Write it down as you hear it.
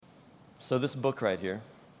So this book right here,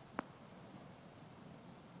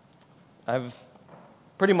 I've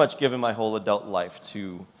pretty much given my whole adult life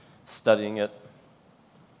to studying it,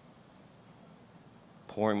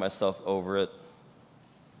 pouring myself over it,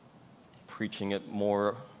 preaching it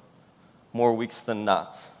more weeks than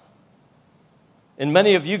not. And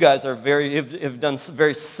many of you guys have done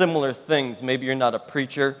very similar things. Maybe you're not a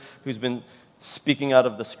preacher who's been speaking out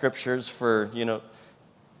of the scriptures for,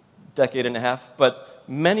 decade and a half, but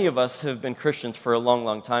many of us have been Christians for a long,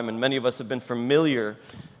 long time, and many of us have been familiar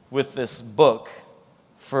with this book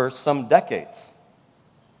for some decades,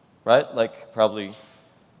 right? Like probably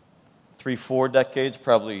 3-4 decades,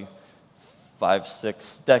 probably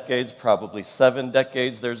 5-6 decades, probably 7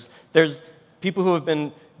 decades. There's people who have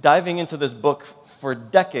been diving into this book for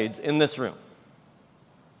decades in this room.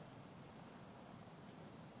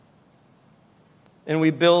 And we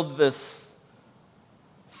build this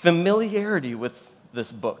familiarity with this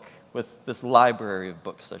book, with this library of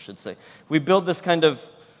books, I should say. We build this kind of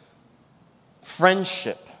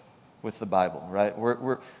friendship with the Bible, right?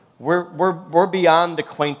 We're beyond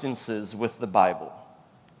acquaintances with the Bible.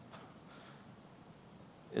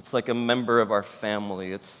 It's like a member of our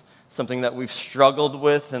family. It's something that we've struggled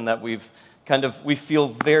with and that we feel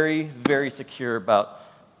very, very secure about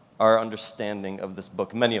our understanding of this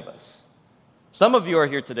book, many of us. Some of you are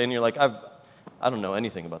here today and you're like, I don't know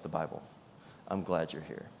anything about the Bible. I'm glad you're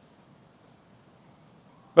here.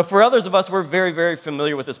 But for others of us, we're very, very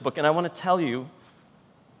familiar with this book, and I want to tell you,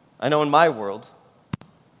 I know in my world,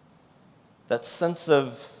 that sense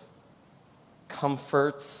of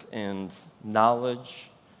comfort and knowledge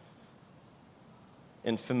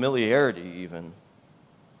and familiarity even,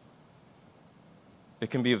 it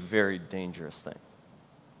can be a very dangerous thing.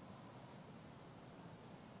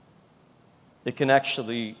 It can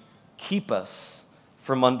actually keep us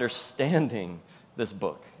from understanding this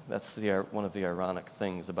book. That's one of the ironic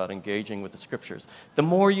things about engaging with the Scriptures. The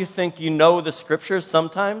more you think you know the Scriptures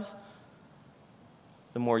sometimes,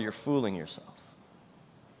 the more you're fooling yourself.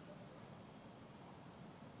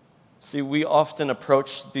 See, we often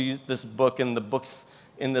approach this book and the books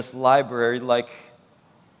in this library like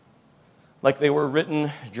they were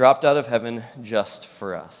written, dropped out of heaven just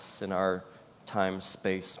for us in our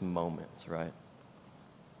time-space moment, right?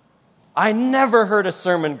 I never heard a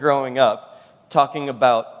sermon growing up talking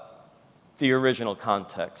about the original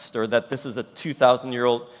context, or that this is a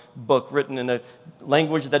 2,000-year-old book written in a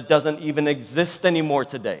language that doesn't even exist anymore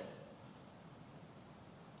today.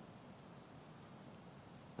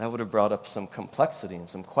 That would have brought up some complexity and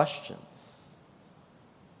some questions.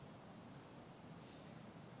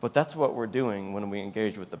 But that's what we're doing when we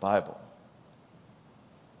engage with the Bible.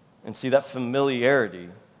 And see, that familiarity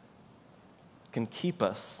can keep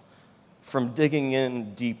us from digging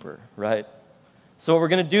in deeper, right? So what we're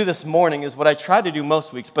going to do this morning is what I try to do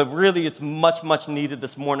most weeks, but really it's much, much needed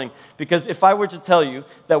this morning. Because if I were to tell you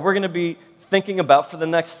that we're going to be thinking about for the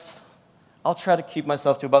next, I'll try to keep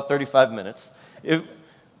myself to about 35 minutes.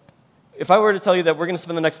 If I were to tell you that we're going to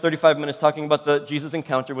spend the next 35 minutes talking about the Jesus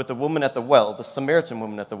encounter with the woman at the well, the Samaritan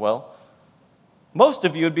woman at the well, most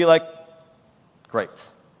of you would be like,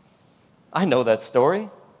 great. I know that story.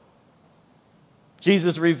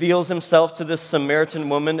 Jesus reveals himself to this Samaritan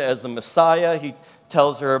woman as the Messiah. He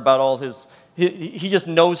tells her about all he just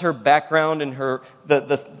knows her background and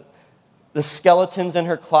the skeletons in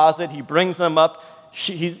her closet. He brings them up.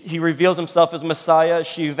 He reveals himself as Messiah.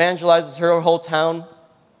 She evangelizes her whole town.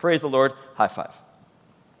 Praise the Lord. High five.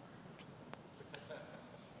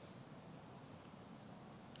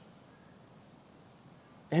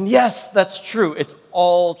 And yes, that's true. It's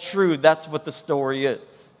all true. That's what the story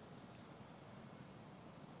is.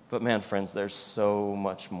 But man, friends, there's so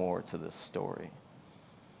much more to this story.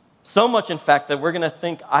 So much, in fact, that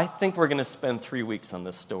I think we're going to spend 3 weeks on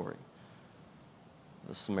this story.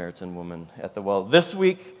 The Samaritan woman at the well. This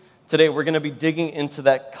week, today, we're going to be digging into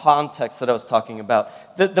that context that I was talking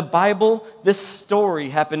about. The Bible, this story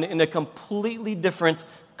happened in a completely different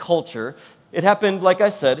culture. It happened, like I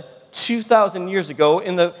said, 2,000 years ago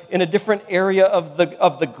in a different area of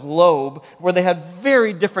the globe where they had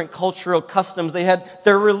very different cultural customs. They had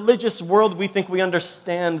their religious world. We think we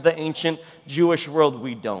understand the ancient Jewish world.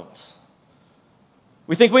 We don't.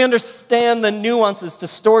 We think we understand the nuances to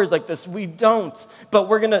stories like this. We don't.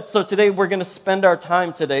 But so today we're going to spend our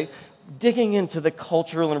time today digging into the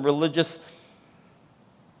cultural and religious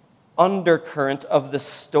undercurrent of this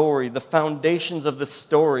story, the foundations of this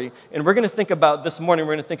story. And we're going to think about, this morning,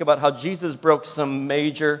 we're going to think about how Jesus broke some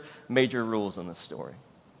major, major rules in this story.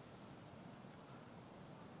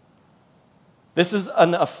 This is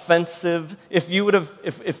an offensive, if we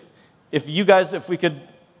could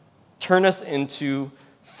turn us into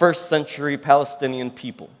first century Palestinian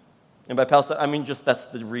people. And by Palestine, I mean just that's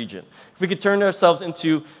the region. If we could turn ourselves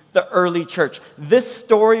into the early church, this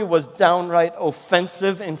story was downright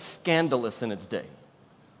offensive and scandalous in its day.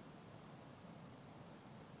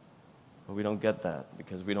 But we don't get that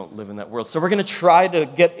because we don't live in that world. So we're going to try to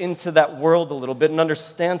get into that world a little bit and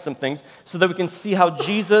understand some things so that we can see how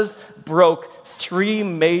Jesus broke 3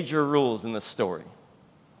 major rules in this story.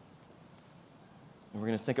 And we're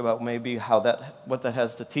going to think about maybe what that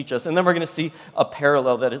has to teach us. And then we're going to see a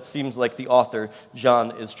parallel that it seems like the author,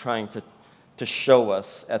 John, is trying to show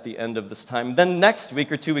us at the end of this time. Then next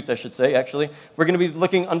week, or 2 weeks I should say, actually, we're going to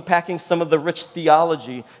be unpacking some of the rich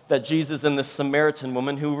theology that Jesus and this Samaritan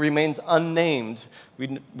woman, who remains unnamed,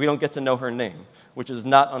 we don't get to know her name, which is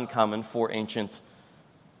not uncommon for ancient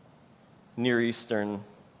Near Eastern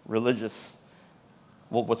religious.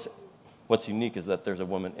 Well, what's unique is that there's a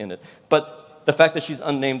woman in it. But the fact that she's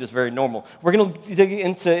unnamed is very normal. We're going to dig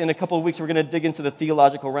into, in a couple of weeks, we're going to dig into the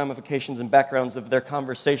theological ramifications and backgrounds of their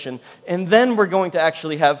conversation. And then we're going to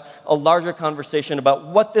actually have a larger conversation about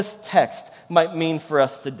what this text might mean for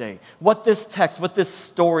us today. What this text, what this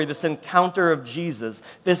story, this encounter of Jesus,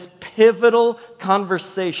 this pivotal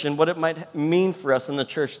conversation, what it might mean for us in the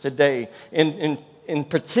church today. In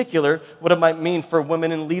particular, what it might mean for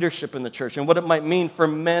women in leadership in the church, and what it might mean for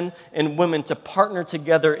men and women to partner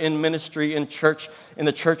together in ministry, in church, in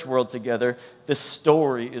the church world together. This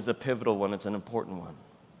story is a pivotal one. It's an important one.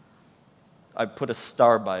 I put a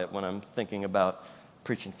star by it when I'm thinking about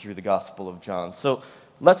preaching through the Gospel of John. So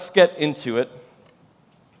let's get into it.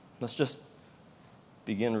 Let's just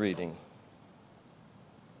begin reading.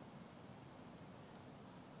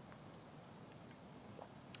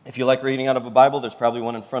 If you like reading out of a Bible, there's probably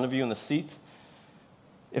one in front of you in the seat.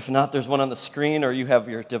 If not, there's one on the screen, or you have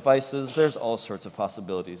your devices. There's all sorts of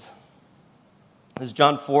possibilities. This is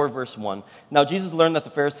John 4, verse 1. Now Jesus learned that the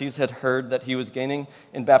Pharisees had heard that he was gaining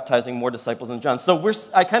and baptizing more disciples than John. So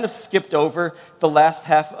I kind of skipped over the last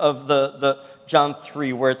half of the John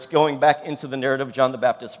 3, where it's going back into the narrative of John the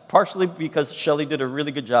Baptist, partially because Shelley did a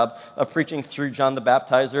really good job of preaching through John the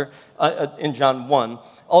Baptizer in John 1.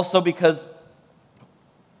 Also because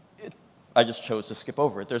I just chose to skip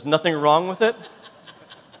over it. There's nothing wrong with it.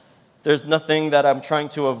 There's nothing that I'm trying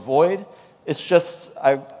to avoid. It's just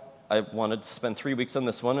I wanted to spend 3 weeks on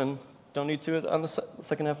this one and don't need to on the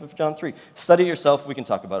second half of John 3. Study it yourself. We can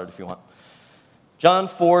talk about it if you want. John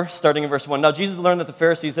 4, starting in verse 1. Now Jesus learned that the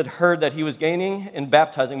Pharisees had heard that he was gaining and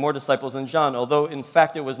baptizing more disciples than John, although in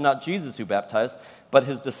fact it was not Jesus who baptized, but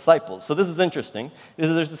his disciples. So this is interesting.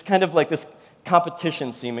 There's this kind of like this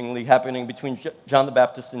competition seemingly happening between John the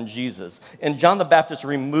Baptist and Jesus. And John the Baptist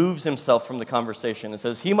removes himself from the conversation and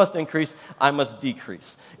says, he must increase, I must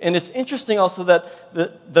decrease. And it's interesting also that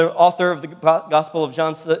the author of the Gospel of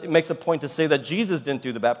John makes a point to say that Jesus didn't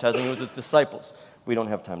do the baptizing, it was his disciples. We don't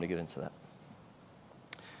have time to get into that.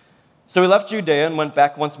 So he left Judea and went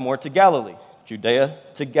back once more to Galilee. Judea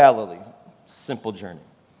to Galilee. Simple journey.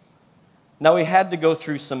 Now he had to go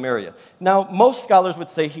through Samaria. Now most scholars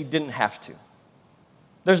would say he didn't have to.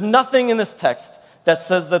 There's nothing in this text that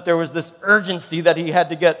says that there was this urgency that he had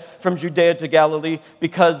to get from Judea to Galilee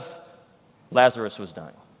because Lazarus was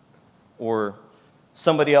dying, or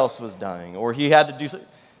somebody else was dying, or he had to do something.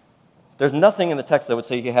 There's nothing in the text that would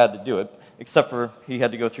say he had to do it, except for he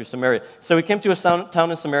had to go through Samaria. So he came to a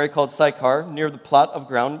town in Samaria called Sychar, near the plot of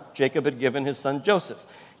ground Jacob had given his son Joseph.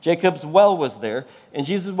 Jacob's well was there, and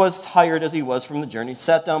Jesus was tired as he was from the journey,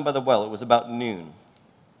 sat down by the well. It was about noon.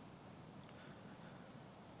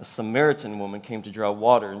 A Samaritan woman came to draw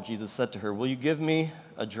water, and Jesus said to her, will you give me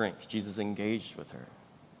a drink? Jesus engaged with her.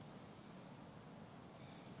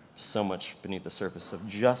 So much beneath the surface of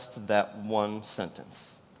just that one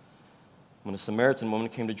sentence. When a Samaritan woman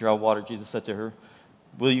came to draw water, Jesus said to her,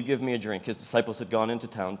 will you give me a drink? His disciples had gone into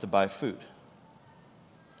town to buy food.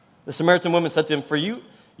 The Samaritan woman said to him,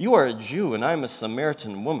 you are a Jew, and I am a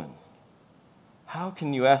Samaritan woman. How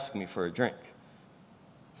can you ask me for a drink?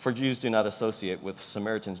 For Jews do not associate with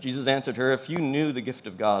Samaritans. Jesus answered her, if you knew the gift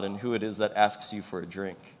of God and who it is that asks you for a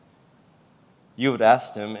drink, you would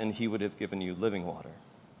ask him, and he would have given you living water.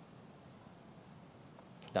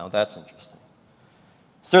 Now that's interesting.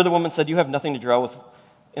 Sir, the woman said, you have nothing to draw with,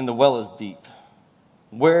 and the well is deep.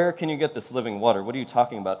 Where can you get this living water? What are you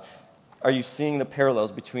talking about? Are you seeing the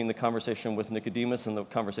parallels between the conversation with Nicodemus and the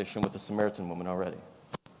conversation with the Samaritan woman already?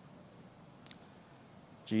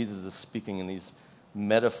 Jesus is speaking in these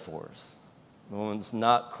metaphors. The woman's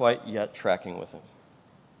not quite yet tracking with him.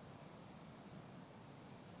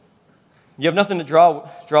 You have nothing to draw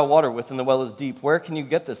water with, and the well is deep. Where can you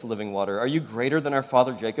get this living water? Are you greater than our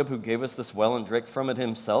father Jacob, who gave us this well and drank from it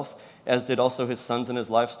himself, as did also his sons and his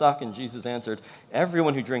livestock?" And Jesus answered,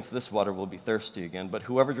 "Everyone who drinks this water will be thirsty again, but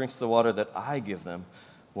whoever drinks the water that I give them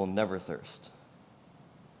will never thirst.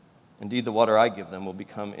 Indeed, the water I give them will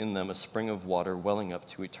become in them a spring of water welling up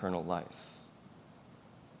to eternal life."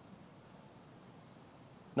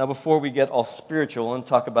 Now, before we get all spiritual and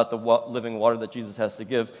talk about the living water that Jesus has to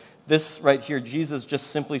give, this right here, Jesus just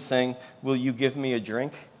simply saying, "Will you give me a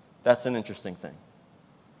drink?" That's an interesting thing.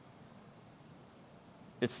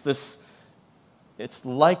 It's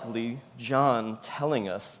likely John telling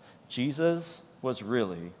us Jesus was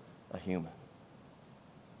really a human.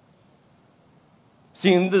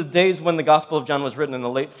 See, in the days when the Gospel of John was written in the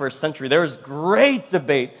late 1st century, there was great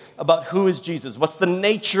debate about who is Jesus. What's the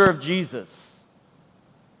nature of Jesus?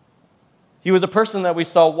 He was a person that we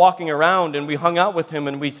saw walking around, and we hung out with him,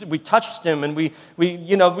 and we touched him, and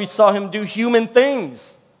we saw him do human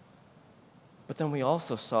things. But then we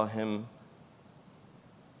also saw him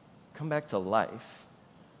come back to life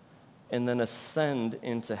and then ascend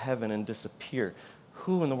into heaven and disappear.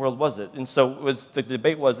 Who in the world was it? And so the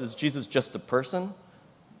debate was, is Jesus just a person,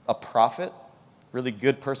 a prophet, really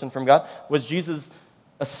good person from God? Was Jesus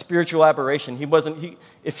a spiritual aberration?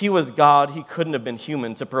 If he was God, he couldn't have been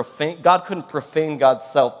human. God couldn't profane God's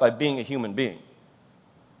self by being a human being.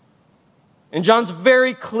 And John's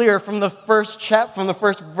very clear from the first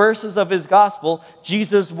verses of his gospel,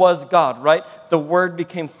 Jesus was God, right? The Word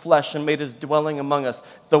became flesh and made his dwelling among us.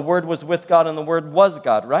 The Word was with God and the Word was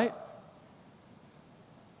God, right?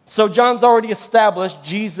 So John's already established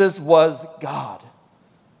Jesus was God.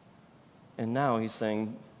 And now he's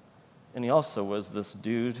saying, and he also was this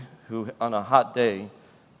dude who on a hot day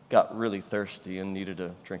got really thirsty and needed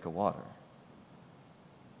a drink of water.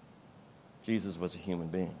 Jesus was a human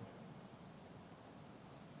being.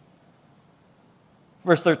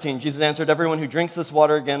 Verse 13, Jesus answered, "Everyone who drinks this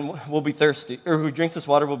water again will be thirsty, or who drinks this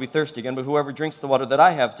water will be thirsty again, but whoever drinks the water that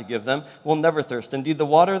I have to give them will never thirst. Indeed, the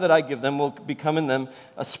water that I give them will become in them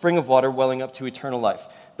a spring of water welling up to eternal life."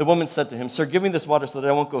 The woman said to him, "Sir, give me this water so that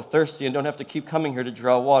I won't go thirsty and don't have to keep coming here to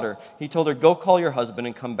draw water." He told her, "Go call your husband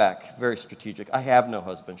and come back." Very strategic. "I have no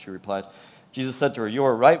husband," she replied. Jesus said to her, "You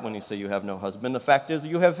are right when you say you have no husband. The fact is,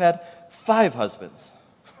 you have had 5 husbands.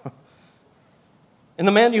 And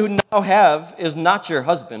the man you now have is not your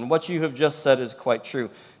husband. What you have just said is quite true."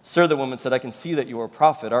 "Sir," the woman said, "I can see that you are a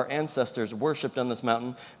prophet. Our ancestors worshipped on this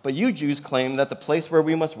mountain, but you Jews claim that the place where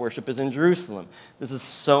we must worship is in Jerusalem." This is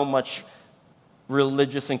so much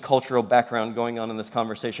religious and cultural background going on in this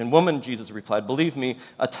conversation. "Woman," Jesus replied, "believe me,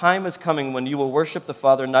 a time is coming when you will worship the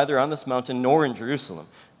Father neither on this mountain nor in Jerusalem."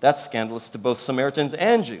 That's scandalous to both Samaritans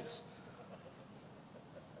and Jews.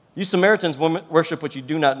 "You Samaritans worship what you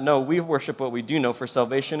do not know. We worship what we do know, for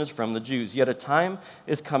salvation is from the Jews. Yet a time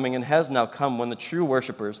is coming and has now come when the true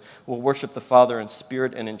worshipers will worship the Father in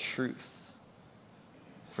spirit and in truth.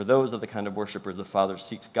 For those are the kind of worshipers the Father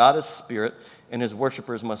seeks. God is spirit, and his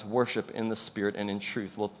worshipers must worship in the spirit and in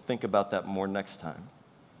truth." We'll think about that more next time.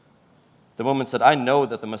 The woman said, "I know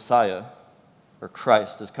that the Messiah, or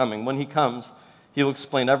Christ, is coming. When he comes, he will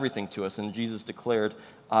explain everything to us." And Jesus declared,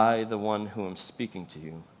 "I, the one who am speaking to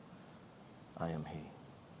you, I am he."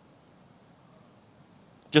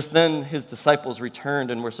 Just then his disciples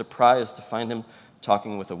returned and were surprised to find him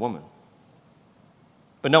talking with a woman.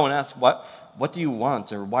 But no one asked, what do you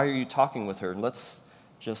want, or why are you talking with her? Let's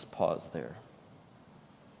just pause there.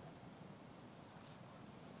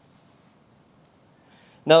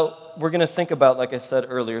 Now, we're going to think about, like I said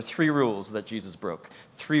earlier, 3 rules that Jesus broke.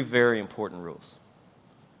 3 very important rules.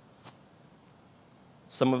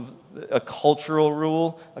 Some of a cultural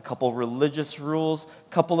rule, a couple religious rules,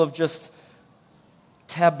 a couple of just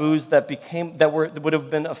taboos that would have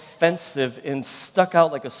been offensive and stuck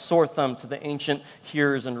out like a sore thumb to the ancient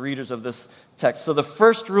hearers and readers of this text. So the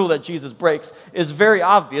first rule that Jesus breaks is very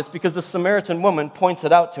obvious because the Samaritan woman points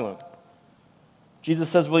it out to him. Jesus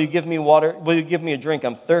says, "Will you give me water? Will you give me a drink?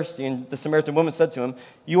 I'm thirsty." And the Samaritan woman said to him,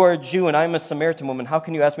 "You are a Jew and I am a Samaritan woman. How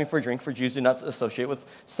can you ask me for a drink? For Jews do not associate with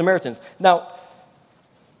Samaritans." Now,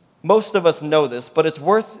 most of us know this, but it's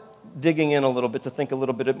worth digging in a little bit to think a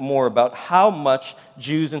little bit more about how much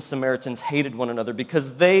Jews and Samaritans hated one another,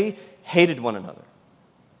 because they hated one another.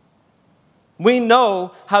 We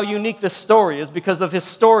know how unique this story is because of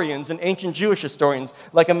historians and ancient Jewish historians,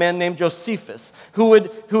 like a man named Josephus,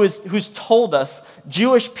 who's told us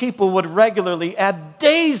Jewish people would regularly add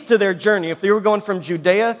days to their journey. If they were going from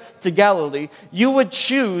Judea to Galilee, you would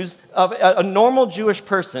choose a normal Jewish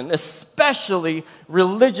person, especially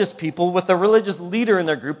religious people with a religious leader in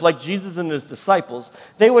their group, like Jesus and his disciples.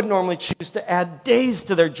 They would normally choose to add days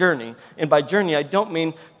to their journey. And by journey, I don't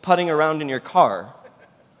mean putting around in your car.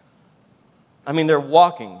 I mean, they're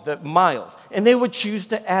walking the miles. And they would choose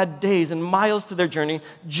to add days and miles to their journey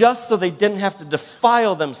just so they didn't have to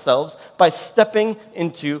defile themselves by stepping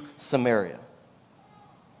into Samaria.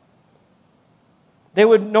 They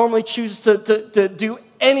would normally choose to do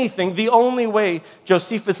anything. The only way,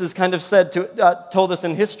 Josephus has kind of told us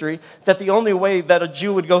in history, that the only way that a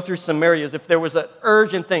Jew would go through Samaria is if there was an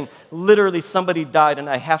urgent thing. Literally, somebody died and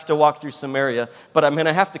I have to walk through Samaria, but I'm going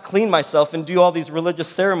to have to clean myself and do all these religious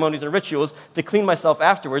ceremonies and rituals to clean myself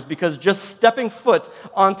afterwards, because just stepping foot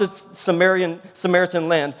onto Samaritan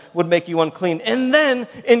land would make you unclean. And then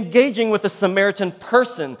engaging with a Samaritan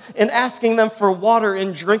person and asking them for water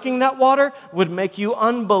and drinking that water would make you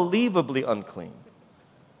unbelievably unclean.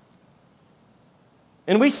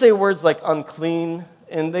 And we say words like unclean,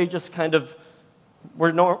 and they just kind of,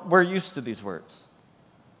 we're used to these words.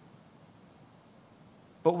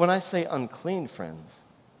 But when I say unclean, friends,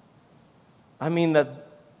 I mean that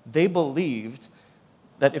they believed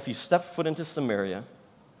that if you stepped foot into Samaria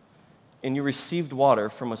and you received water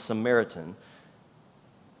from a Samaritan,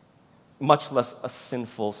 much less a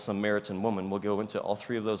sinful Samaritan woman, we'll go into all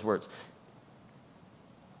three of those words,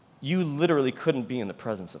 you literally couldn't be in the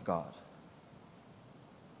presence of God.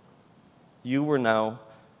 You were now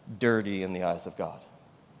dirty in the eyes of God.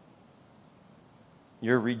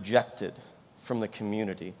 You're rejected from the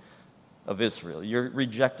community of Israel. You're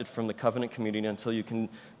rejected from the covenant community until you can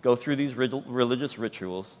go through these religious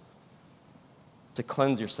rituals to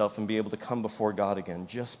cleanse yourself and be able to come before God again,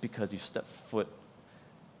 just because you stepped foot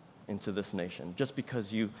into this nation, just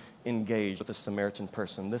because you engaged with a Samaritan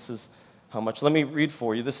person. This is how much. Let me read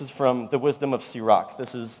for you. This is from the Wisdom of Sirach.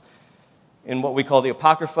 This is in what we call the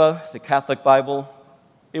Apocrypha, the Catholic Bible.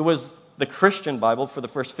 It was the Christian Bible for the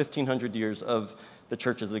first 1,500 years of the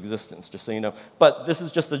church's existence, just so you know. But this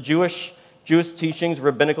is just the Jewish teachings,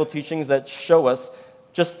 rabbinical teachings that show us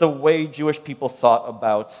just the way Jewish people thought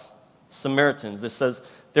about Samaritans. This says,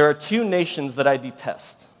 there are two nations that I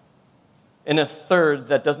detest, and a third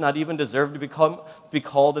that does not even deserve to be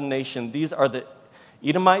called a nation. These are the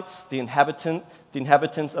Edomites, the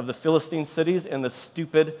inhabitants of the Philistine cities, and the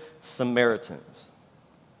stupid Samaritans.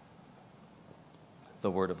 The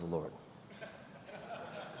word of the Lord.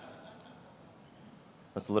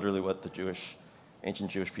 That's literally what the ancient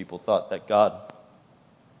Jewish people thought, that God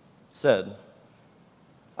said,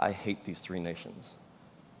 I hate these three nations.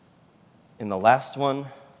 In the last one,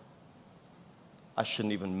 I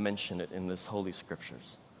shouldn't even mention it in this holy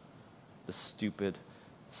scriptures. The stupid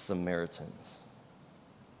Samaritans.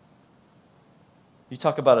 You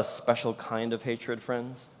talk about a special kind of hatred,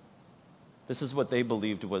 friends. This is what they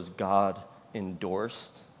believed was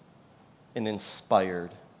God-endorsed and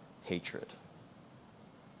inspired hatred.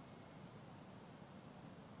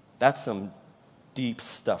 That's some deep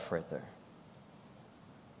stuff right there.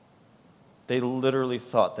 They literally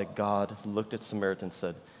thought that God looked at Samaritans and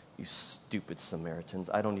said, you stupid Samaritans,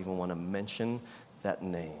 I don't even want to mention that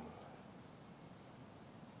name.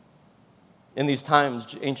 In these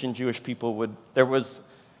times, ancient Jewish people there was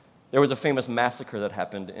a famous massacre that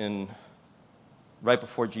happened right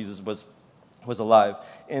before Jesus was alive,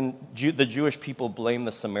 and the Jewish people blamed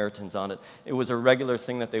the Samaritans on it. It was a regular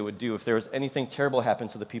thing that they would do. If there was anything terrible happen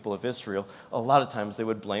to the people of Israel, a lot of times they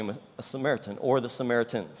would blame a Samaritan or the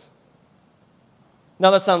Samaritans.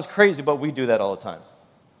 Now that sounds crazy, but we do that all the time.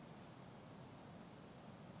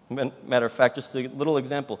 Matter of fact, just a little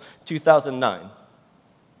example, 2009.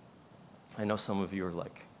 I know some of you are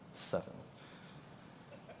like 7.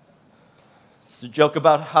 It's a joke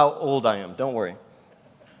about how old I am. Don't worry.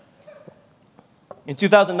 In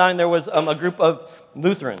 2009, there was a group of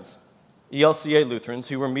Lutherans, ELCA Lutherans,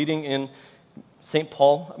 who were meeting in St.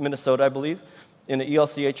 Paul, Minnesota, I believe, in an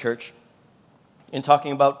ELCA church, and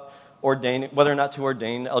talking about whether or not to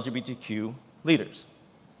ordain LGBTQ leaders.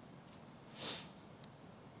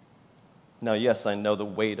 Now, yes, I know the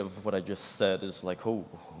weight of what I just said is like, oh,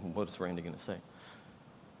 what is Randy going to say?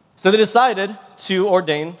 So they decided to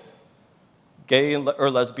ordain gay or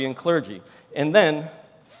lesbian clergy. And then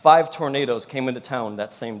 5 tornadoes came into town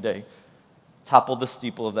that same day, toppled the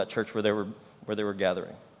steeple of that church where they were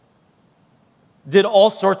gathering. Did all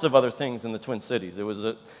sorts of other things in the Twin Cities. It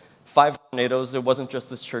was 5 tornadoes. It wasn't just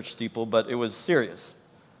this church steeple, but it was serious.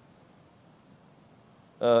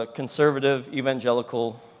 A conservative,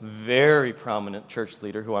 evangelical, very prominent church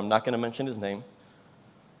leader, who I'm not going to mention his name,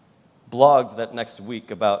 blogged that next week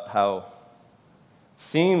about how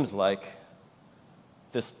seems like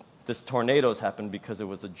this tornadoes happened because it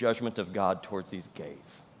was a judgment of God towards these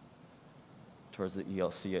gays, towards the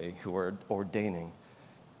ELCA, who are ordaining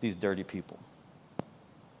these dirty people,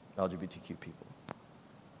 LGBTQ people.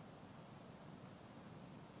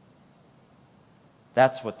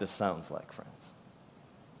 That's what this sounds like, friends.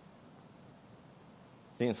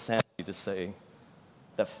 The insanity to say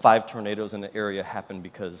that 5 tornadoes in the area happened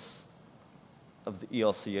because of the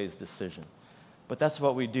ELCA's decision. But that's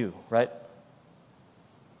what we do, right?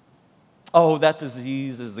 Oh, that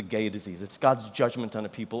disease is the gay disease. It's God's judgment on a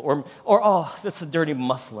people. Or oh, that's the dirty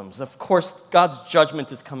Muslims. Of course, God's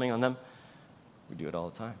judgment is coming on them. We do it all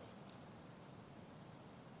the time.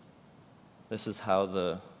 This is how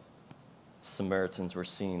the Samaritans were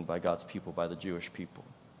seen by God's people, by the Jewish people.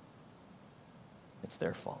 It's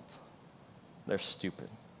their fault. They're stupid.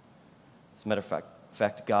 As a matter of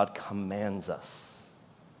fact, God commands us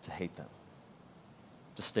to hate them,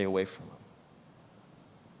 to stay away from them.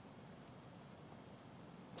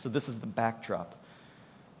 So this is the backdrop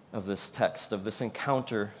of this text, of this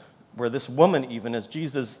encounter where this woman, even as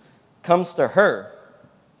Jesus comes to her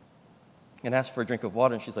and asks for a drink of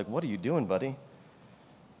water, and she's like, "What are you doing, buddy?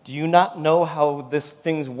 Do you not know how these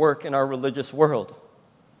things work in our religious world?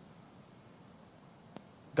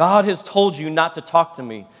 God has told you not to talk to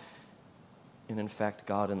me." And in fact,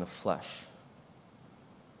 God in the flesh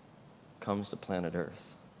comes to planet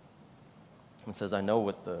Earth and says, "I know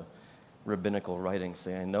what the rabbinical writings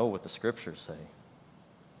say. I know what the scriptures say.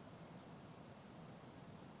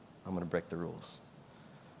 I'm going to break the rules."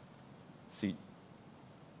 See,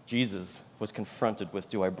 Jesus was confronted with,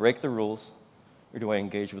 do I break the rules or do I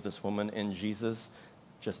engage with this woman? And Jesus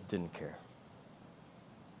just didn't care.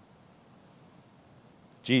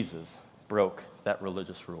 Jesus broke that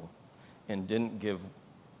religious rule and didn't give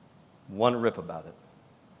one rip about it.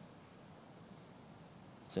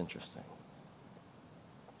 It's interesting.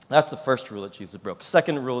 That's the first rule that Jesus broke.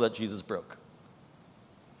 Second rule that Jesus broke.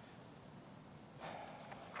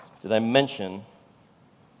 Did I mention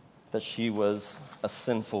that she was a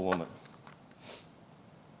sinful woman?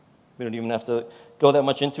 We don't even have to go that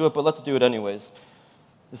much into it, but let's do it anyways.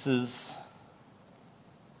 This is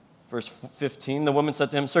verse 15. The woman said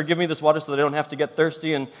to him, "Sir, give me this water so that I don't have to get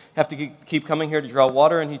thirsty and have to keep coming here to draw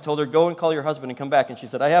water." And he told her, "Go and call your husband and come back." And she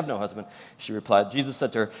said, "I have no husband." She replied. Jesus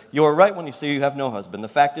said to her, "You are right when you say you have no husband. The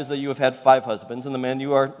fact is that you have had 5 husbands, and the man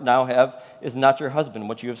you are now have is not your husband.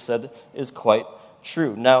 What you have said is quite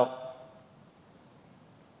true." Now,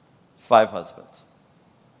 5 husbands.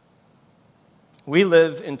 We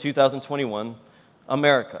live in 2021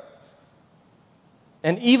 America.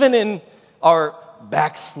 And even in our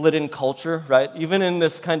backslidden culture, right? Even in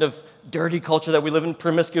this kind of dirty culture that we live in,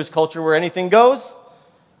 promiscuous culture where anything goes,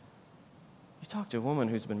 you talk to a woman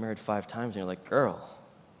who's been married 5 times and you're like, "Girl,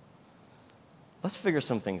 let's figure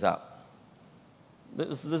some things out."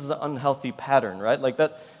 This is an unhealthy pattern, right? Like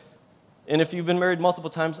that. And if you've been married multiple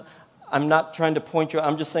times, I'm not trying to point you out.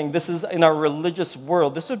 I'm just saying this is in our religious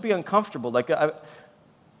world. This would be uncomfortable. Like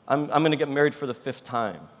I'm going to get married for the 5th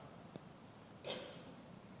time.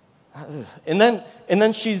 And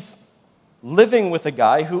then she's living with a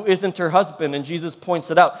guy who isn't her husband, and Jesus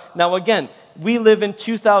points it out. Now again, we live in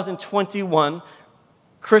 2021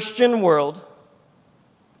 Christian world.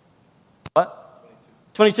 What?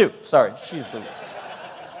 22. Sorry. She's the...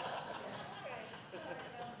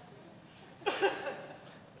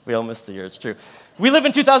 We all missed a year, it's true. We live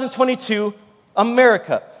in 2022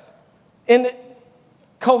 America. And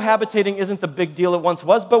cohabitating isn't the big deal it once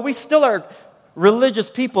was, but we still are religious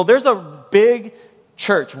people. There's a big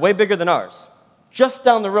church, way bigger than ours, just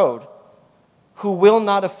down the road, who will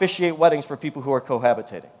not officiate weddings for people who are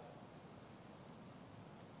cohabitating.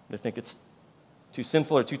 They think it's too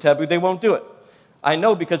sinful or too taboo. They won't do it. I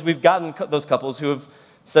know because we've gotten those couples who have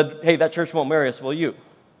said, "Hey, that church won't marry us, will you?"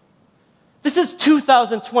 This is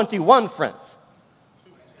 2021, friends.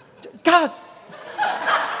 God.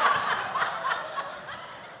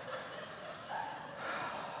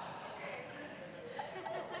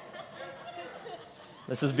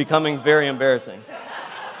 This is becoming very embarrassing.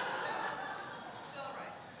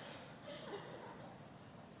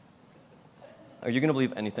 Are you going to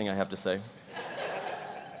believe anything I have to say?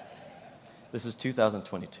 This is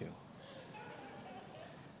 2022.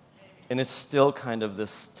 And it's still kind of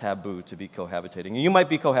this taboo to be cohabitating. And you might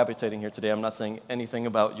be cohabitating here today. I'm not saying anything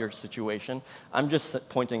about your situation. I'm just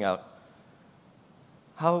pointing out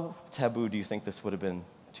How taboo do you think this would have been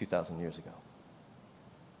 2,000 years ago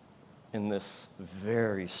in this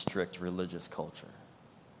very strict religious culture?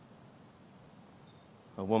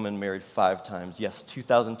 A woman married 5 times. Yes,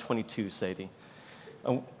 2022, Sadie.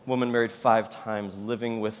 A woman married 5 times,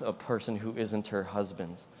 living with a person who isn't her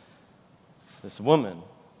husband. This woman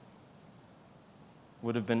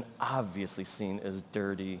would have been obviously seen as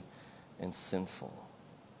dirty and sinful.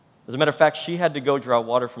 As a matter of fact, she had to go draw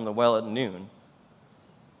water from the well at noon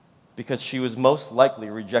because she was most likely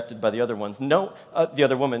rejected by the other ones. The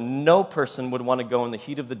other woman. No person would want to go in the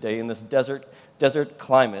heat of the day in this desert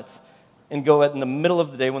climate and go in the middle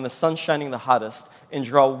of the day when the sun's shining the hottest and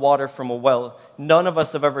draw water from a well. None of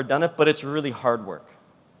us have ever done it, but it's really hard work.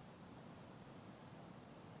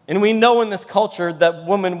 And we know in this culture that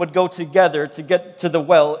women would go together to get to the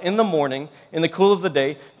well in the morning, in the cool of the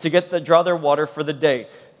day, to draw their water for the day.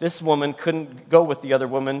 This woman couldn't go with the other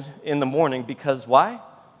woman in the morning because why?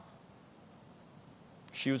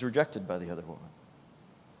 She was rejected by the other woman.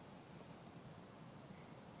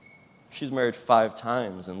 She's married 5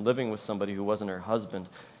 times and living with somebody who wasn't her husband.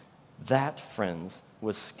 That, friends,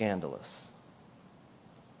 was scandalous.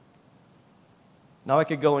 Now I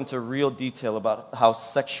could go into real detail about how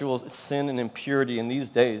sexual sin and impurity in these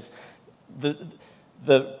days,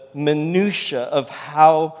 the minutia of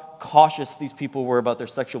how cautious these people were about their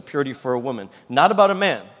sexual purity for a woman, not about a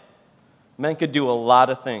man. Men could do a lot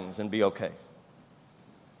of things and be okay.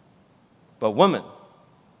 But women,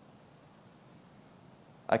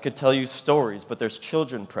 I could tell you stories, but there's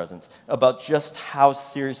children present, about just how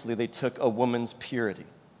seriously they took a woman's purity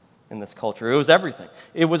in this culture. It was everything.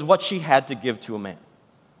 It was what she had to give to a man.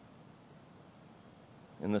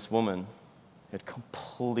 And this woman had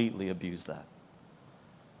completely abused that.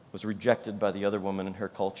 Was rejected by the other woman in her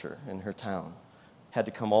culture, in her town. Had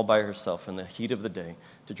to come all by herself in the heat of the day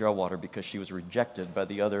to draw water because she was rejected by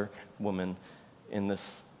the other woman in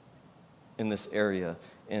this area.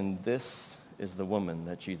 And this is the woman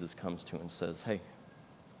that Jesus comes to and says, hey,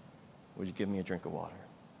 would you give me a drink of water?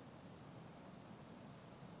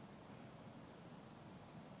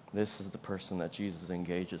 This is the person that Jesus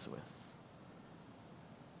engages with.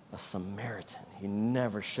 A Samaritan. He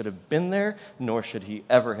never should have been there, nor should he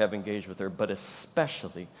ever have engaged with her, but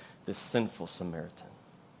especially this sinful Samaritan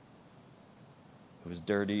who was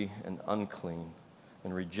dirty and unclean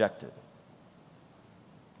and rejected.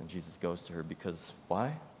 And Jesus goes to her because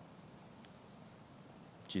why?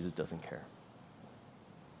 Jesus doesn't care.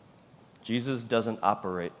 Jesus doesn't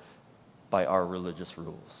operate by our religious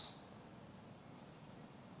rules.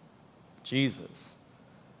 Jesus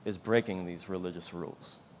is breaking these religious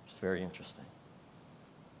rules. It's very interesting.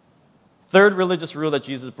 Third religious rule that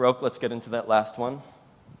Jesus broke, let's get into that last one.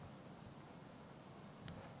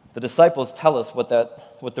 The disciples tell us what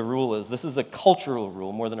the rule is. This is a cultural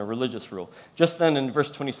rule more than a religious rule. Just then in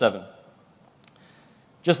verse 27,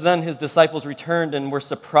 just then his disciples returned and were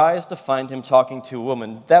surprised to find him talking to a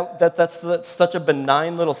woman. That's such a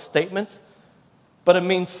benign little statement, but it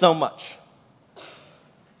means so much.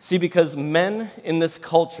 See, because men in this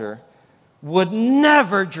culture would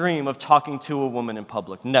never dream of talking to a woman in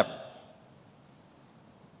public. Never.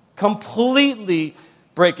 Completely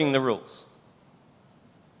breaking the rules.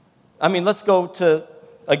 I mean, let's go to,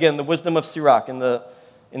 again, the wisdom of Sirach in the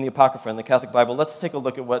Apocrypha, in the Catholic Bible. Let's take a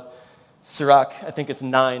look at what Sirach, I think it's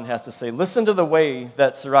 9, has to say. Listen to the way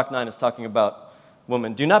that Sirach 9 is talking about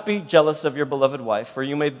women. Do not be jealous of your beloved wife, for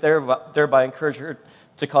you may thereby encourage her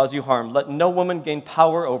to cause you harm. Let no woman gain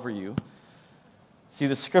power over you. See,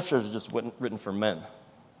 the scriptures are just written for men.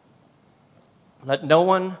 Let no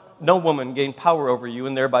woman gain power over you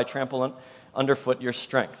and thereby trample underfoot your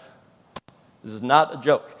strength. This is not a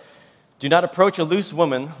joke. Do not approach a loose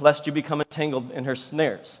woman, lest you become entangled in her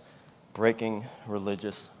snares, breaking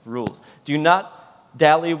religious rules. Do not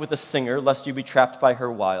dally with a singer, lest you be trapped by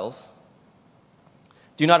her wiles.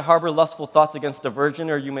 Do not harbor lustful thoughts against a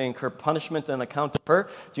virgin, or you may incur punishment on account of her.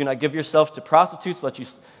 Do not give yourself to prostitutes,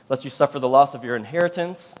 lest you suffer the loss of your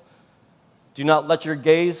inheritance. Do not let your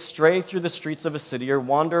gaze stray through the streets of a city or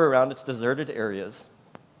wander around its deserted areas.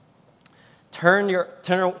 Turn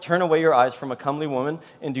away your eyes from a comely woman,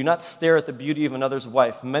 and do not stare at the beauty of another's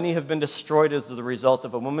wife. Many have been destroyed as the result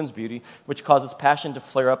of a woman's beauty, which causes passion to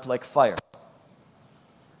flare up like fire.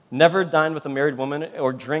 Never dine with a married woman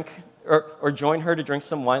or join her to drink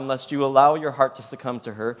some wine, lest you allow your heart to succumb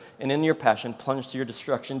to her, and in your passion plunge to your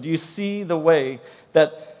destruction. Do you see the way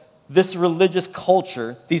that this religious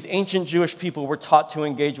culture, these ancient Jewish people, were taught to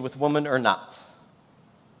engage with women or not?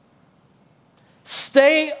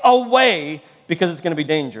 Stay away because it's going to be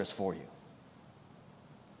dangerous for you.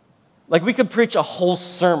 Like, we could preach a whole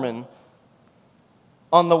sermon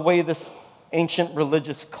on the way this ancient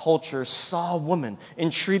religious culture saw woman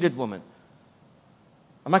and treated woman.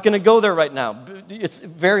 I'm not going to go there right now. It's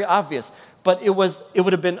very obvious. But it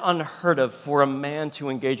would have been unheard of for a man to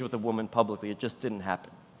engage with a woman publicly. It just didn't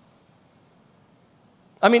happen.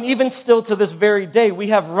 I mean, even still to this very day, we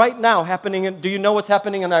have right now happening, do you know what's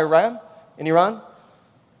happening in Iran? In Iran?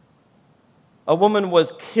 A woman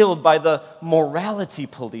was killed by the morality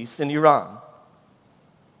police in Iran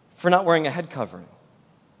for not wearing a head covering.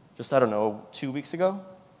 Just, 2 weeks ago?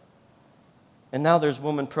 And now there's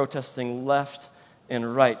women protesting left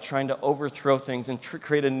and right, trying to overthrow things and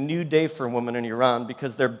create a new day for women in Iran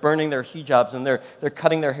because they're burning their hijabs and they're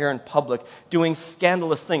cutting their hair in public, doing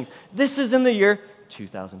scandalous things. This is in the year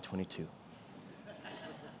 2022.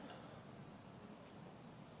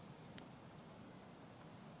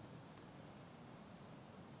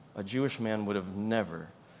 A Jewish man would have never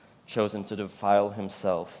chosen to defile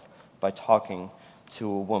himself by talking to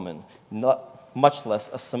a woman, much less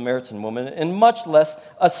a Samaritan woman, and much less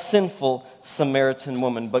a sinful Samaritan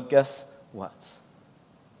woman. But guess what?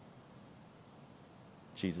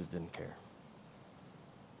 Jesus didn't care.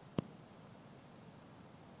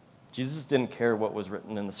 Jesus didn't care what was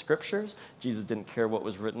written in the scriptures. Jesus didn't care what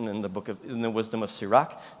was written in the wisdom of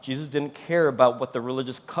Sirach. Jesus didn't care about what the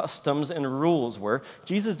religious customs and rules were.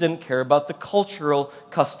 Jesus didn't care about the cultural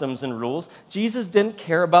customs and rules. Jesus didn't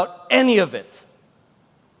care about any of it.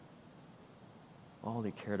 All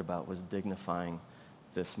he cared about was dignifying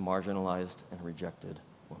this marginalized and rejected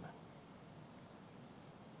woman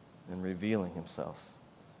and revealing himself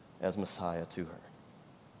as Messiah to her.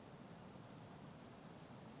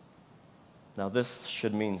 Now, this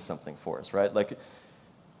should mean something for us, right? Like,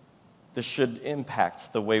 this should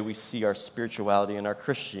impact the way we see our spirituality and our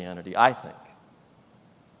Christianity, I think.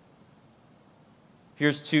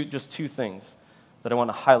 Here's just two things that I want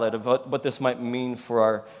to highlight about what this might mean for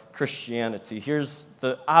our Christianity. Here's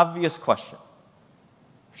the obvious question.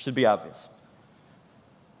 Should be obvious.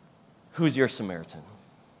 Who's your Samaritan?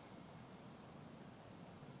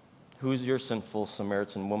 Who's your sinful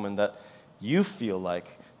Samaritan woman that you feel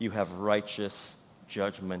like you have righteous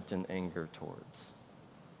judgment and anger towards?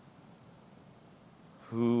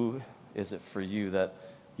 Who is it for you that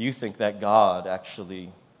you think that God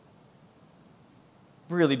actually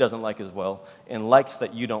really doesn't like as well and likes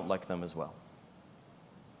that you don't like them as well?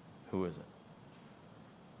 Who is it?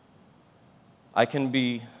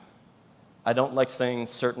 I don't like saying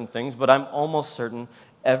certain things, but I'm almost certain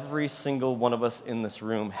every single one of us in this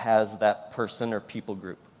room has that person or people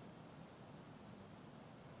group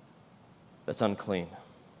that's unclean,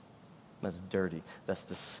 that's dirty, that's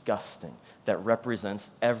disgusting, that represents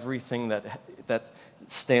everything that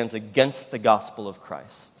stands against the gospel of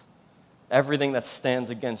Christ, everything that stands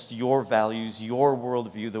against your values, your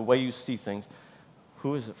worldview, the way you see things.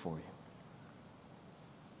 Who is it for you?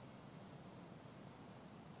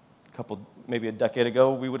 Maybe a decade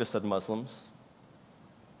ago, we would have said Muslims.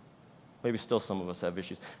 Maybe still some of us have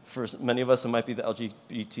issues. For many of us, it might be the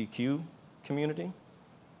LGBTQ community,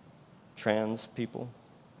 trans people.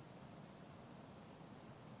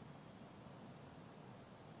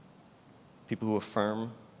 People who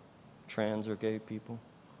affirm trans or gay people.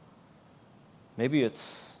 Maybe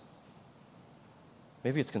it's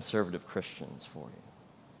conservative Christians for you,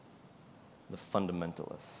 the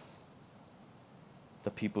fundamentalists, the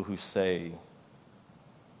people who say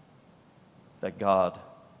that God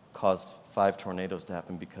caused 5 tornadoes to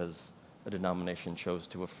happen because a denomination chose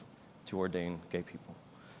to ordain gay people.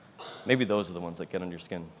 Maybe those are the ones that get under your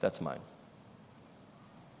skin. That's mine.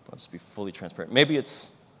 I'll just be fully transparent. Maybe it's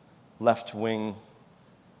left-wing,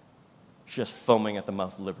 just foaming at the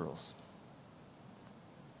mouth liberals.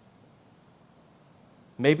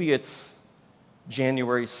 Maybe it's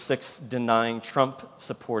January 6th denying Trump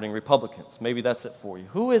supporting Republicans. Maybe that's it for you.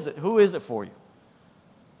 Who is it? Who is it for you?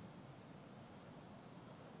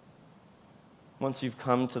 Once you've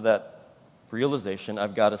come to that realization,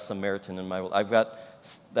 I've got a Samaritan in my life. I've got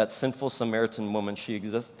that sinful Samaritan woman.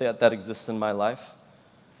 That exists in my life.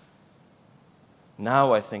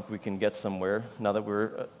 Now I think we can get somewhere, now that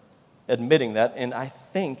we're admitting that, and I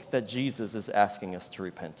think that Jesus is asking us to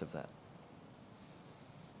repent of that.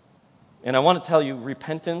 And I want to tell you,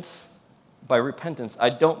 by repentance, I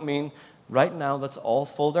don't mean right now let's all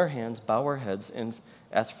fold our hands, bow our heads, and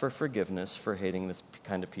ask for forgiveness for hating this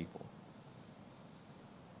kind of people.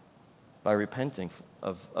 By repenting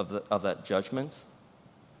of that judgment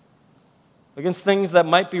against things that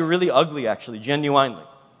might be really ugly, actually, genuinely.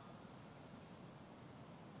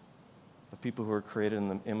 The people who are created in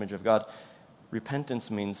the image of God.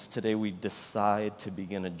 Repentance means today we decide to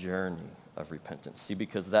begin a journey of repentance. See,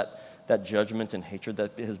 because that judgment and hatred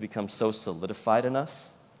that has become so solidified in us,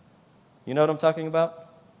 you know what I'm talking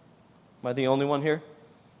about? Am I the only one here?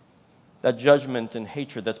 That judgment and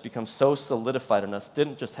hatred that's become so solidified in us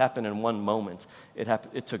didn't just happen in one moment.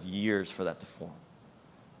 It took years for that to form.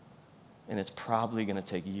 And it's probably going to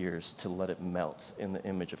take years to let it melt in the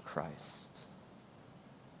image of Christ.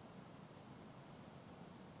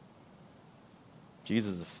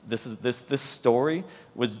 Jesus, this story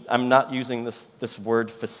was, I'm not using this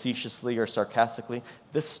word facetiously or sarcastically.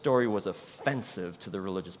 This story was offensive to the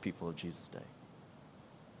religious people of Jesus' day.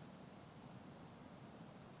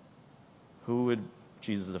 Who would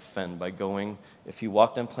Jesus offend by going, if he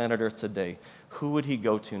walked on planet Earth today, who would he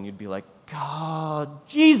go to? And you'd be like, God,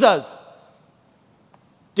 Jesus,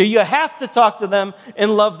 do you have to talk to them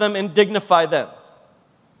and love them and dignify them?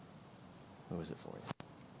 Who is it for you?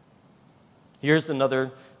 Here's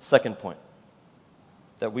another second point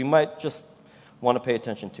that we might just want to pay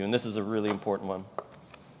attention to, and this is a really important one.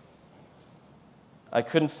 I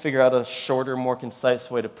couldn't figure out a shorter, more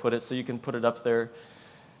concise way to put it, so you can put it up there.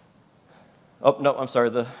 Oh, no, I'm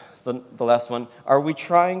sorry, the last one. Are we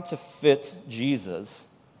trying to fit Jesus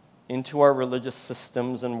into our religious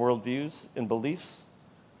systems and worldviews and beliefs?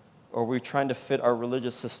 Or are we trying to fit our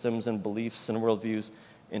religious systems and beliefs and worldviews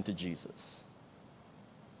into Jesus?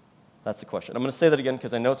 That's the question. I'm going to say that again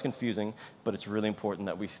because I know it's confusing, but it's really important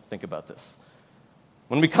that we think about this.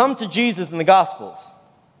 When we come to Jesus in the Gospels,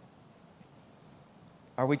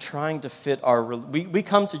 are we trying to fit our... We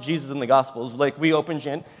come to Jesus in the Gospels, like we opened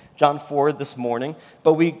John 4 this morning,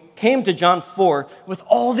 but we came to John 4 with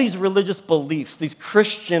all these religious beliefs, these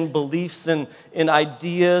Christian beliefs and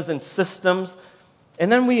ideas and systems,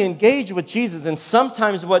 and then we engage with Jesus, and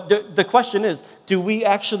sometimes the question is, do we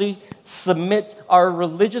actually submit our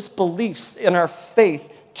religious beliefs and our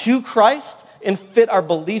faith to Christ and fit our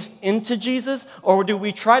beliefs into Jesus, or do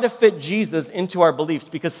we try to fit Jesus into our beliefs?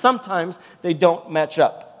 Because sometimes they don't match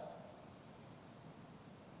up.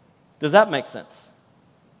 Does that make sense?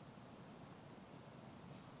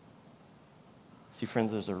 See,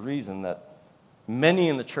 friends, there's a reason that many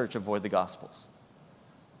in the church avoid the Gospels.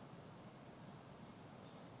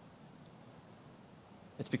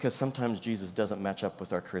 It's because sometimes Jesus doesn't match up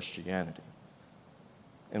with our Christianity.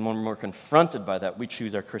 And when we're confronted by that, we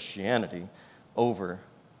choose our Christianity over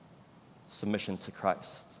submission to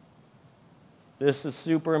Christ. This is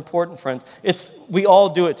super important, friends. We all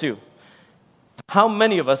do it too. How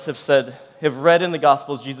many of us have read in the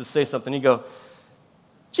Gospels Jesus say something, you go,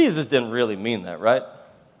 Jesus didn't really mean that, right?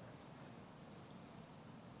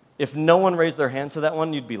 If no one raised their hand to that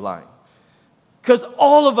one, you'd be lying. Because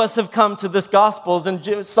all of us have come to this Gospels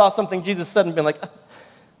and saw something Jesus said and been like,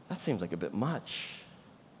 that seems like a bit much.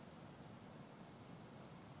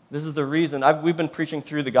 This is the reason. We've been preaching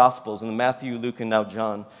through the Gospels in Matthew, Luke, and now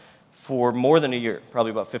John for more than a year,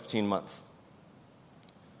 probably about 15 months.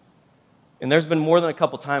 And there's been more than a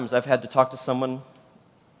couple times I've had to talk to someone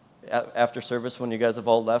after service when you guys have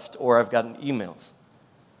all left, or I've gotten emails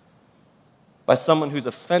by someone who's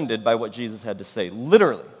offended by what Jesus had to say,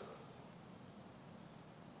 literally.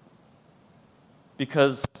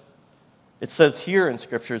 Because it says here in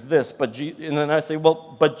Scriptures this, and then I say,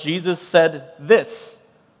 well, but Jesus said this.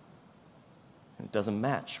 It doesn't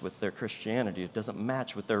match with their Christianity. It doesn't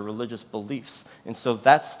match with their religious beliefs. And so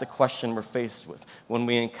that's the question we're faced with. When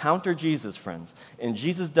we encounter Jesus, friends, and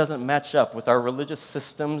Jesus doesn't match up with our religious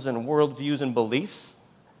systems and worldviews and beliefs,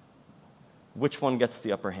 which one gets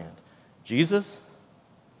the upper hand? Jesus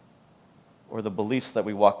or the beliefs that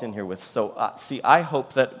we walked in here with? So, I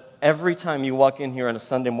hope that every time you walk in here on a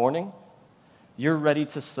Sunday morning, you're ready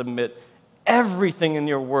to submit everything in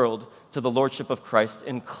your world to the Lordship of Christ,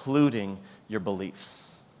 including your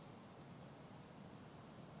beliefs.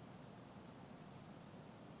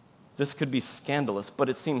 This could be scandalous, but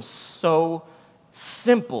it seems so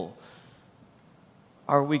simple.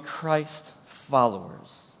 Are we Christ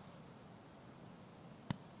followers?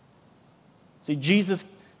 See, Jesus,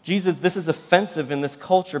 this is offensive in this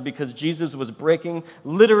culture because Jesus was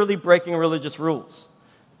literally breaking religious rules.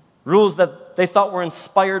 Rules that they thought were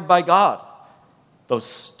inspired by God. Those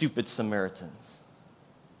stupid Samaritans.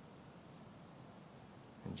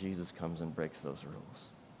 And Jesus comes and breaks those rules.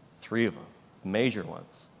 3 of them, major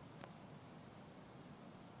ones.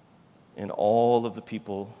 And all of the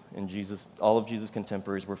people in Jesus, all of Jesus'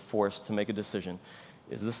 contemporaries were forced to make a decision.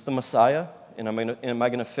 Is this the Messiah? And am I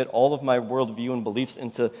going to fit all of my worldview and beliefs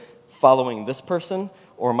into following this person?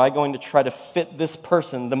 Or am I going to try to fit this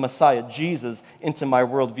person, the Messiah, Jesus, into my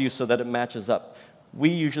worldview so that it matches up? We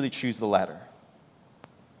usually choose the latter.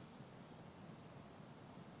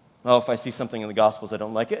 Oh, if I see something in the Gospels I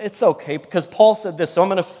don't like, it's okay because Paul said this, so I'm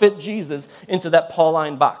going to fit Jesus into that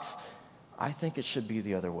Pauline box. I think it should be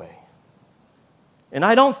the other way. And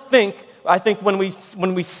I think when we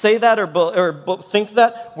say that or think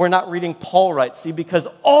that, we're not reading Paul right. See, because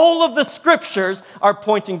all of the scriptures are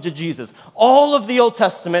pointing to Jesus. All of the Old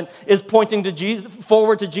Testament is pointing to Jesus,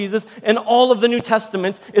 forward to Jesus, and all of the New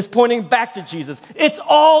Testament is pointing back to Jesus. It's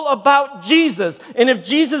all about Jesus. And if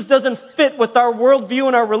Jesus doesn't fit with our worldview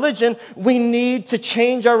and our religion, we need to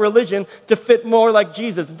change our religion to fit more like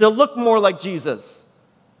Jesus, to look more like Jesus.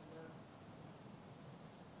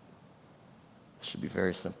 It should be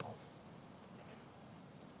very simple.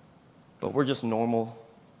 But we're just normal,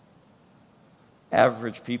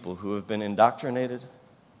 average people who have been indoctrinated,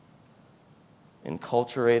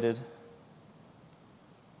 enculturated,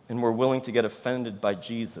 and we're willing to get offended by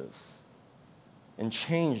Jesus and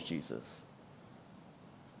change Jesus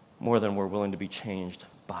more than we're willing to be changed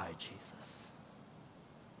by Jesus.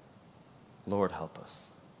 Lord, help us.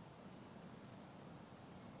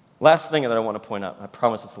 Last thing that I want to point out, I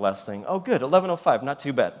promise it's the last thing. Oh, good, 11:05, not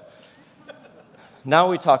too bad.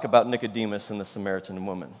 Now we talk about Nicodemus and the Samaritan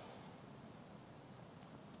woman.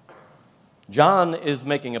 John is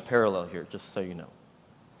making a parallel here, just so you know.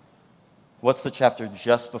 What's the chapter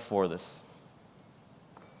just before this?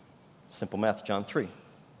 Simple math, John 3.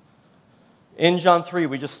 In John 3,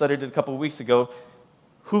 we just studied it a couple of weeks ago,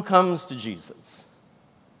 who comes to Jesus?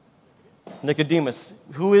 Nicodemus.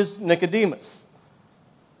 Who is Nicodemus?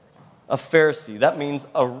 A Pharisee. That means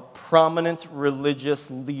a prominent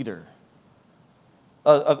religious leader.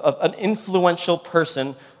 An influential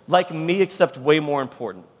person like me, except way more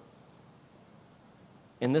important.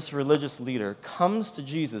 And this religious leader comes to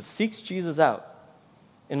Jesus, seeks Jesus out.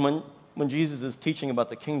 And when Jesus is teaching about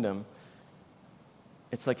the kingdom,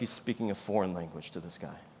 it's like he's speaking a foreign language to this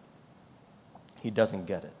guy. He doesn't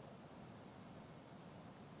get it.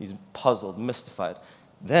 He's puzzled, mystified.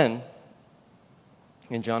 Then,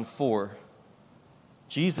 in John 4,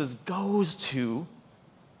 Jesus goes to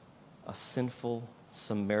a sinful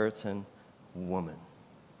Samaritan woman.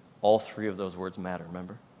 All three of those words matter,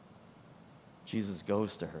 remember? Jesus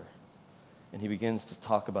goes to her, and he begins to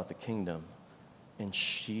talk about the kingdom, and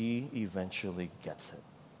she eventually gets it.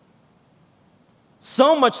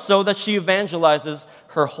 So much so that she evangelizes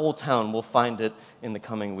her whole town. We'll find it in the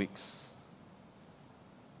coming weeks.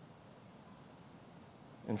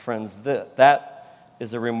 And friends, that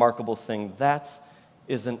is a remarkable thing. That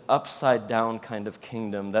is an upside-down kind of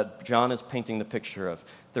kingdom that John is painting the picture of.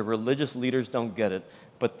 The religious leaders don't get it,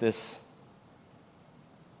 but this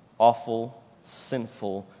awful,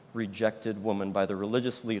 sinful, rejected woman by the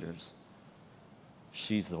religious leaders,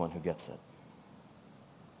 she's the one who gets it.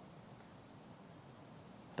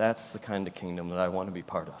 That's the kind of kingdom that I want to be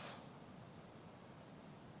part of.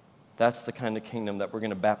 That's the kind of kingdom that we're going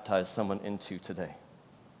to baptize someone into today.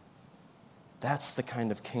 That's the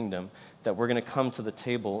kind of kingdom that we're going to come to the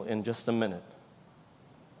table in just a minute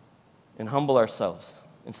and humble ourselves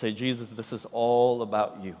and say, Jesus, this is all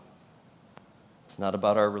about you. It's not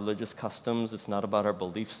about our religious customs. It's not about our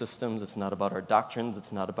belief systems. It's not about our doctrines.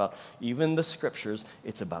 It's not about even the scriptures.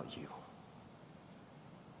 It's about you.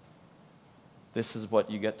 This is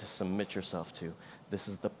what you get to submit yourself to. This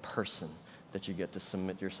is the person that you get to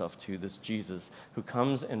submit yourself to, this Jesus who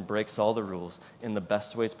comes and breaks all the rules in the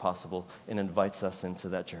best ways possible and invites us into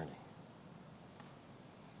that journey.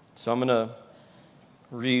 So I'm going to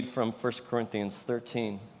read from 1 Corinthians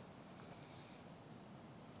 13.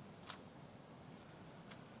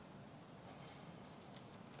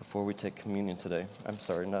 Before we take communion today. I'm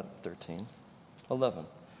sorry, not 13. 11.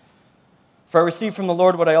 For I received from the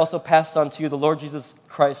Lord what I also passed on to you. The Lord Jesus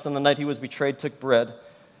Christ, on the night he was betrayed, took bread.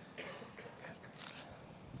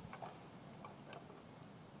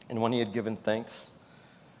 And when he had given thanks,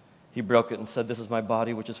 he broke it and said, "This is my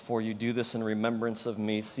body, which is for you. Do this in remembrance of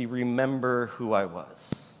me." See, remember who I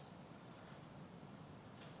was.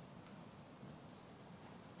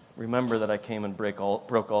 Remember that I came and broke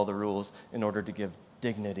all the rules in order to give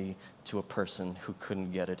dignity to a person who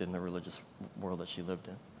couldn't get it in the religious world that she lived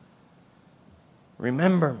in.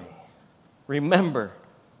 Remember me. Remember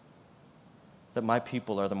that my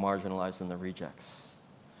people are the marginalized and the rejects.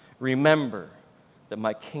 Remember that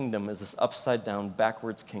my kingdom is this upside-down,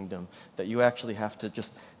 backwards kingdom that you actually have to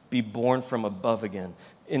just be born from above again,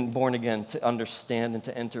 born again to understand and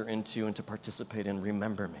to enter into and to participate in.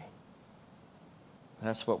 Remember me.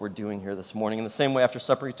 That's what we're doing here this morning. In the same way, after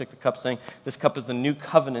supper, he took the cup, saying, "This cup is the new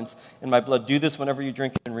covenant in my blood. Do this whenever you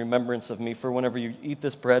drink it in remembrance of me. For whenever you eat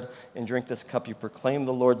this bread and drink this cup, you proclaim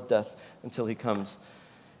the Lord's death until he comes."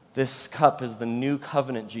 This cup is the new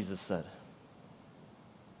covenant, Jesus said.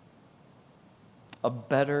 a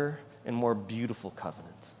better and more beautiful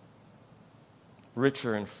covenant,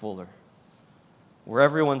 richer and fuller, where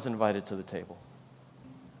everyone's invited to the table,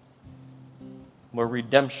 where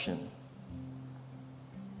redemption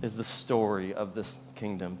is the story of this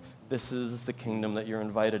kingdom. This is the kingdom that you're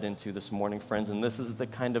invited into this morning, friends, and this is the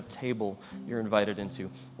kind of table you're invited into,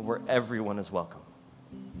 where everyone is welcome.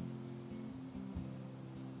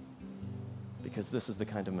 Because this is the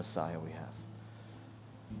kind of Messiah we have.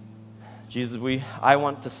 Jesus, I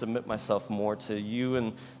want to submit myself more to you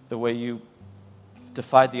and the way you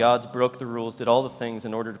defied the odds, broke the rules, did all the things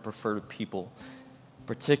in order to prefer people,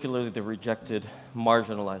 particularly the rejected,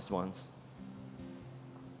 marginalized ones.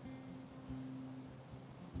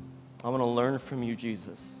 I want to learn from you,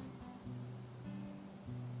 Jesus.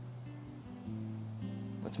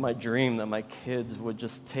 It's my dream that my kids would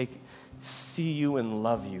just see you and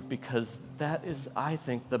love you, because that is, I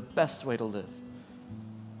think, the best way to live.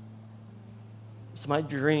 It's my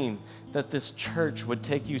dream that this church would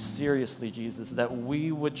take you seriously, Jesus, that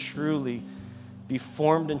we would truly be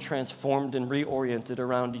formed and transformed and reoriented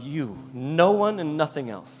around you, no one and nothing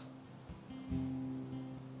else.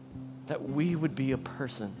 That we would be a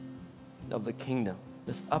person of the kingdom,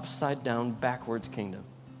 this upside down, backwards kingdom.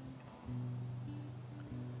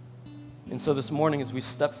 And so this morning, as we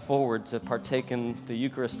step forward to partake in the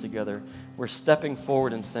Eucharist together, we're stepping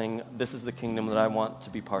forward and saying, this is the kingdom that I want to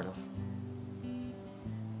be part of.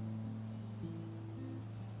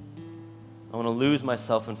 I want to lose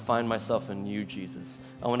myself and find myself in you, Jesus.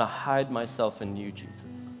 I want to hide myself in you,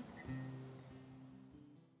 Jesus.